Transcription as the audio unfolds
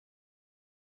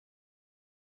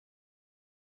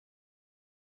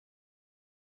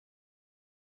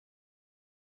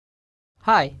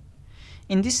Hi!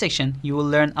 In this section, you will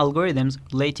learn algorithms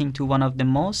relating to one of the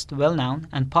most well-known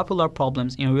and popular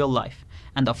problems in real life,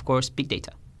 and of course, big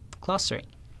data: clustering.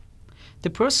 The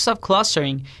process of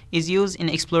clustering is used in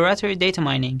exploratory data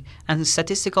mining and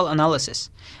statistical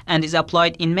analysis, and is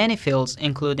applied in many fields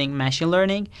including machine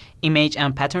learning, image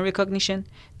and pattern recognition,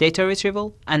 data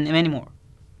retrieval, and many more.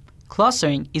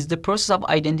 Clustering is the process of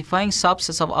identifying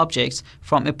subsets of objects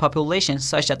from a population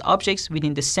such that objects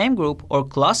within the same group or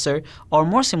cluster are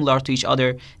more similar to each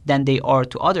other than they are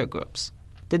to other groups.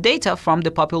 The data from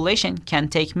the population can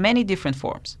take many different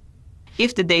forms.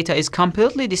 If the data is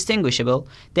completely distinguishable,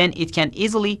 then it can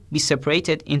easily be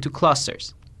separated into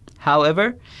clusters.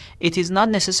 However, it is not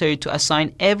necessary to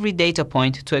assign every data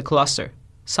point to a cluster.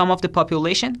 Some of the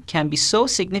population can be so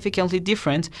significantly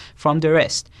different from the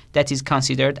rest that is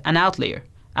considered an outlier.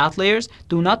 Outliers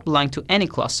do not belong to any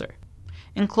cluster.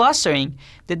 In clustering,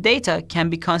 the data can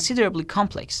be considerably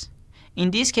complex.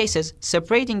 In these cases,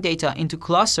 separating data into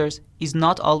clusters is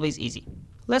not always easy.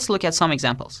 Let's look at some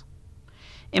examples.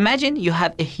 Imagine you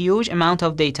have a huge amount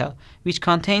of data which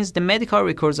contains the medical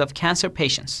records of cancer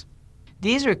patients.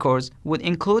 These records would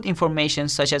include information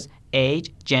such as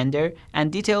age, gender,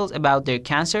 and details about their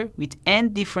cancer with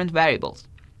n different variables.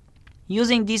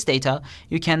 Using these data,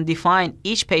 you can define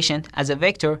each patient as a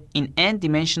vector in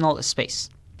n-dimensional space.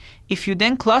 If you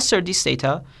then cluster this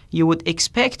data, you would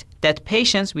expect that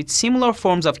patients with similar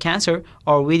forms of cancer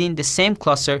are within the same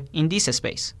cluster in this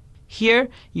space. Here,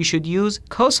 you should use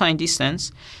cosine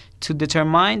distance to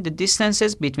determine the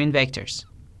distances between vectors.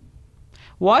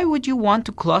 Why would you want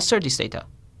to cluster this data?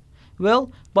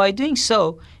 Well, by doing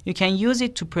so, you can use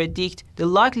it to predict the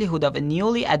likelihood of a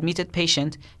newly admitted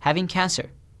patient having cancer,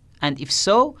 and if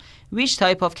so, which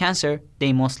type of cancer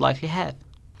they most likely have.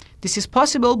 This is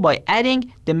possible by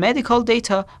adding the medical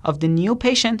data of the new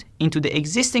patient into the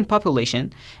existing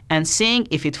population and seeing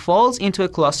if it falls into a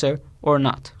cluster or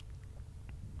not.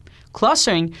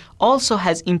 Clustering also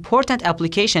has important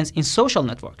applications in social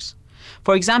networks.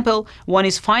 For example, one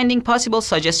is finding possible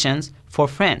suggestions for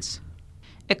friends.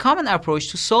 A common approach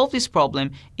to solve this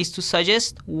problem is to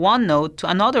suggest one node to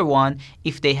another one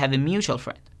if they have a mutual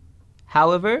friend.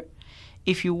 However,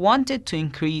 if you wanted to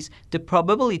increase the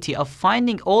probability of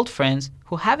finding old friends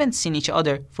who haven't seen each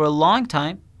other for a long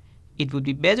time, it would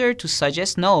be better to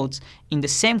suggest nodes in the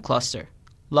same cluster,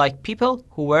 like people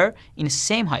who were in the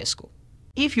same high school.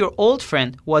 If your old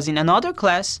friend was in another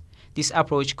class, this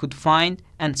approach could find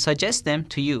and suggest them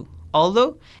to you,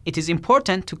 although it is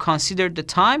important to consider the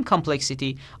time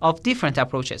complexity of different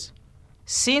approaches,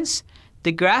 since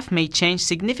the graph may change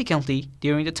significantly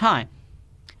during the time.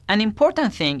 An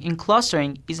important thing in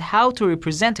clustering is how to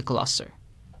represent a cluster.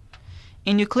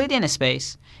 In Euclidean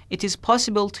space, it is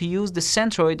possible to use the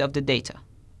centroid of the data.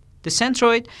 The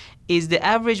centroid is the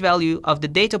average value of the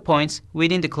data points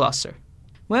within the cluster.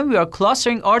 When we are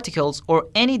clustering articles or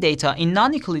any data in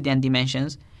non-Euclidean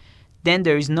dimensions, then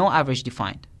there is no average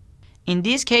defined. In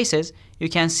these cases, you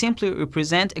can simply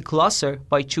represent a cluster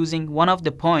by choosing one of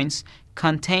the points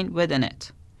contained within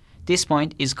it. This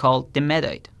point is called the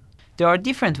medoid. There are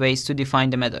different ways to define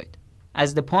the medoid: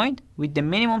 as the point with the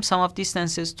minimum sum of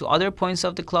distances to other points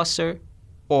of the cluster,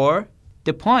 or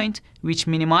the point which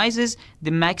minimizes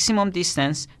the maximum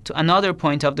distance to another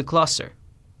point of the cluster.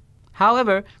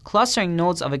 However, clustering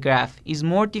nodes of a graph is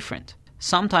more different.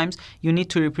 Sometimes you need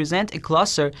to represent a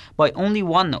cluster by only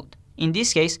one node. In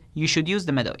this case, you should use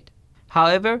the medoid.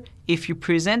 However, if you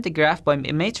present the graph by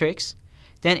a matrix,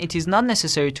 then it is not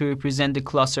necessary to represent the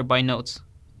cluster by nodes.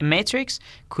 A matrix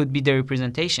could be the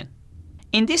representation.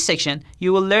 In this section,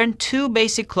 you will learn two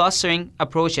basic clustering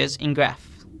approaches in graph.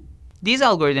 These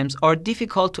algorithms are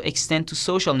difficult to extend to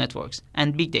social networks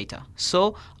and big data,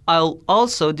 so I'll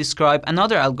also describe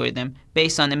another algorithm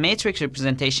based on a matrix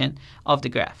representation of the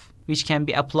graph, which can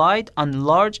be applied on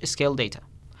large-scale data.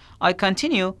 I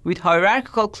continue with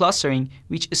hierarchical clustering,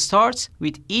 which starts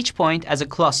with each point as a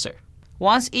cluster.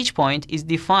 Once each point is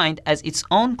defined as its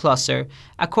own cluster,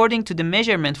 according to the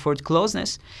measurement for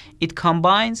closeness, it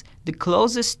combines the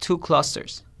closest two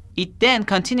clusters. It then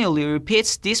continually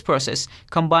repeats this process,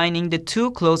 combining the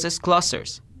two closest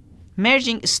clusters.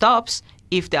 Merging stops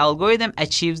if the algorithm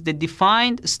achieves the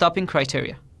defined stopping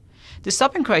criteria. The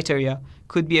stopping criteria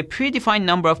could be a predefined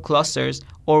number of clusters,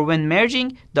 or when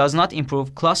merging does not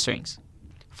improve clusterings.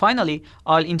 Finally,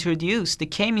 I'll introduce the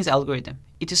k-means algorithm.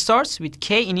 It starts with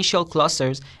k initial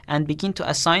clusters and begins to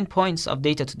assign points of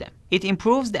data to them. It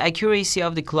improves the accuracy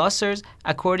of the clusters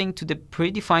according to the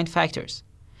predefined factors.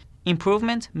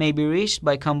 Improvement may be reached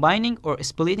by combining or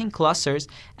splitting clusters,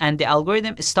 and the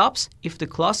algorithm stops if the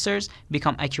clusters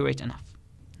become accurate enough.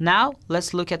 Now,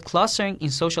 let's look at clustering in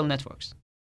social networks.